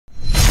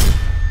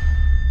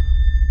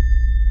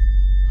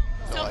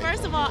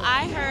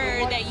I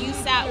heard that you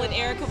sat with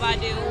Erykah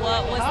Badu.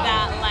 What was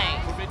that like?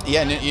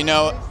 Yeah, you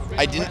know,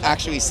 I didn't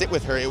actually sit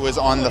with her. It was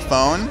on the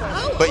phone,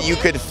 but you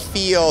could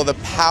feel the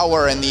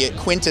power and the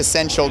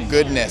quintessential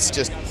goodness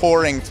just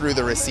pouring through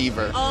the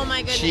receiver. Oh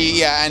my goodness.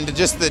 Yeah, and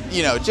just the,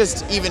 you know,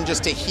 just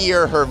to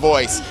hear her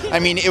voice. I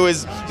mean, it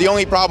was, the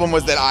only problem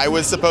was that I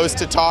was supposed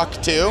to talk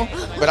too,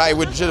 but I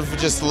would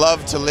just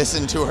love to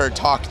listen to her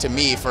talk to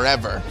me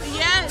forever.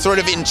 Yes. Sort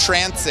of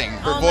entrancing,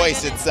 her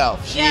voice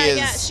itself. She is.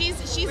 Yeah,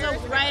 she's a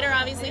writer,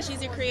 obviously.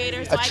 She's a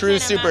creator. So a true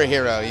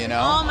superhero, you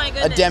know? Oh my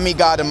goodness. A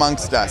demigod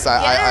amongst us,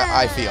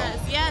 I feel.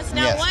 Yes.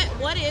 Now,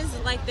 what is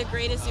like the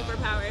greatest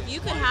superpower? If you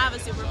could have a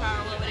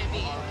superpower, what would it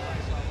be?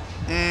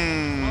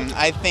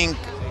 I think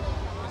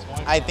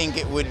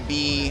it would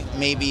be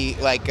maybe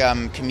like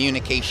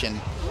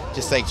communication,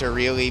 just like to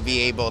really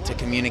be able to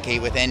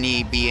communicate with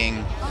any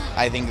being.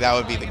 I think that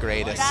would be the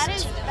greatest.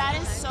 That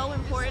is so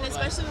important,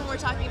 especially when we're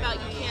talking about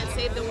you can't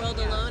save the world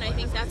alone. I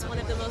think that's one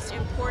of the most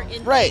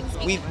important things.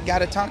 We've got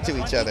to talk to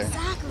each other.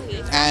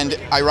 Exactly. And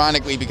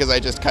ironically, because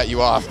I just cut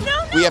you off,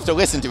 we have to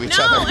listen to each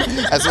other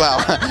as well.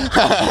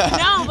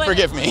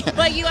 Forgive me.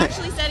 But you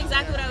actually said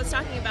exactly what I was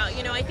talking about.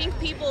 You know, I think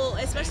people,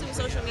 especially with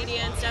social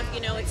media and stuff,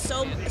 you know, it's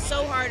so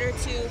harder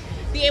to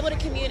be able to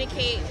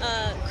communicate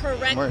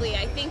correctly.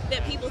 I think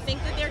that people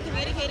think that they're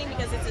communicating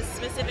because it's a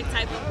specific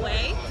type of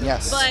way.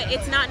 Yes. But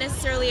it's not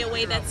necessarily a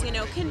way that's, you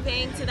know,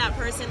 conveying to that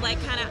person, like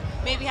kind of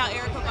maybe how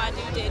Erykah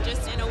Badu did,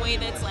 just in a way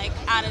that's like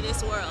out of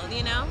this world,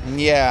 you know?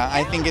 Yeah,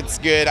 I think it's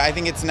good. I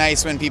think it's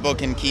nice when people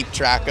can keep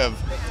track of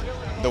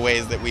the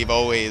ways that we've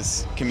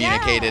always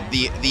communicated,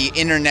 the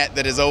internet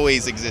that has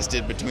always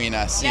existed between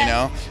us, you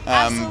know,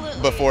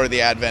 before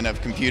the advent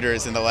of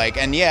computers and the like.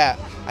 And yeah,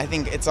 I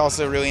think it's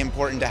also really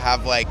important to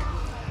have like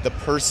the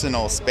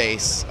personal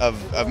space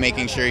of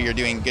making sure you're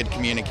doing good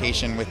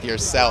communication with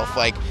yourself.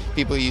 Like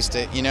people used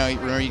to, you know,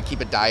 remember you'd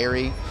keep a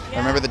diary? I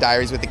remember the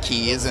diaries with the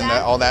keys and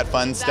all that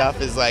fun stuff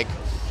is like,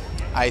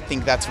 I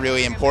think that's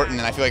really important.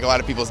 And I feel like a lot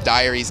of people's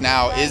diaries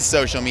now is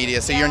social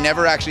media. So you're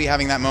never actually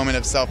having that moment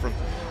of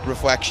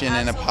self-reflection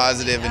in a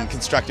positive and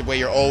constructive way.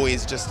 You're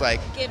always just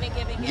like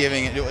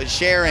giving it,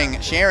 sharing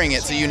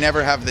it, so you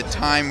never have the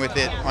time with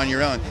it on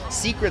your own.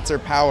 Secrets are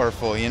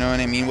powerful, you know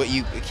what I mean? What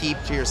you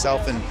keep to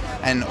yourself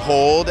and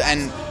hold,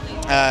 and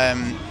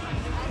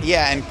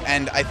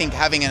and I think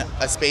having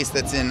a space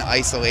that's in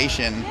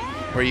isolation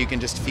where you can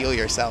just feel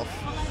yourself.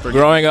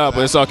 Growing up,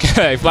 it's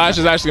okay. Flash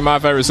is actually my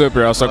favorite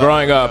superhero, so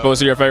growing up, was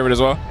he your favorite as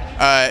well?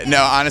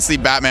 No, honestly,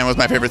 Batman was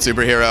my favorite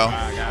superhero.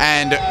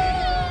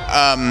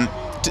 And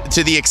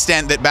to the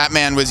extent that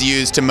Batman was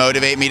used to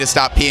motivate me to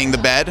stop peeing the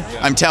bed,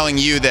 I'm telling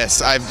you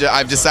this.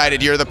 I've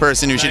decided you're the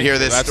person who should hear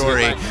this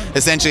story.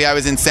 Essentially, I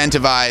was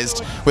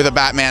incentivized with a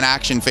Batman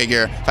action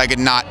figure if I could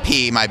not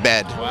pee my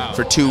bed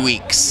for 2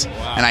 weeks.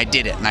 And I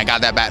did it, and I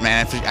got that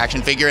Batman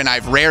action figure, and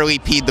I've rarely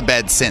peed the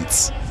bed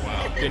since.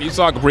 Can you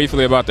talk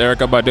briefly about the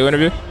Erykah Badu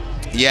interview?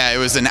 Yeah, it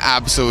was an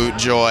absolute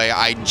joy.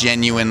 I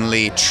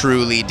genuinely,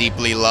 truly,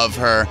 deeply love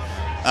her.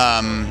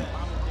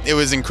 It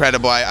was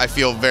incredible. I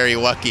feel very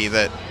lucky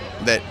that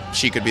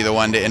she could be the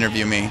one to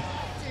interview me.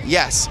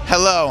 Yes,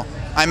 hello,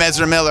 I'm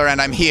Ezra Miller, and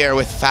I'm here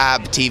with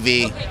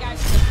FabTV.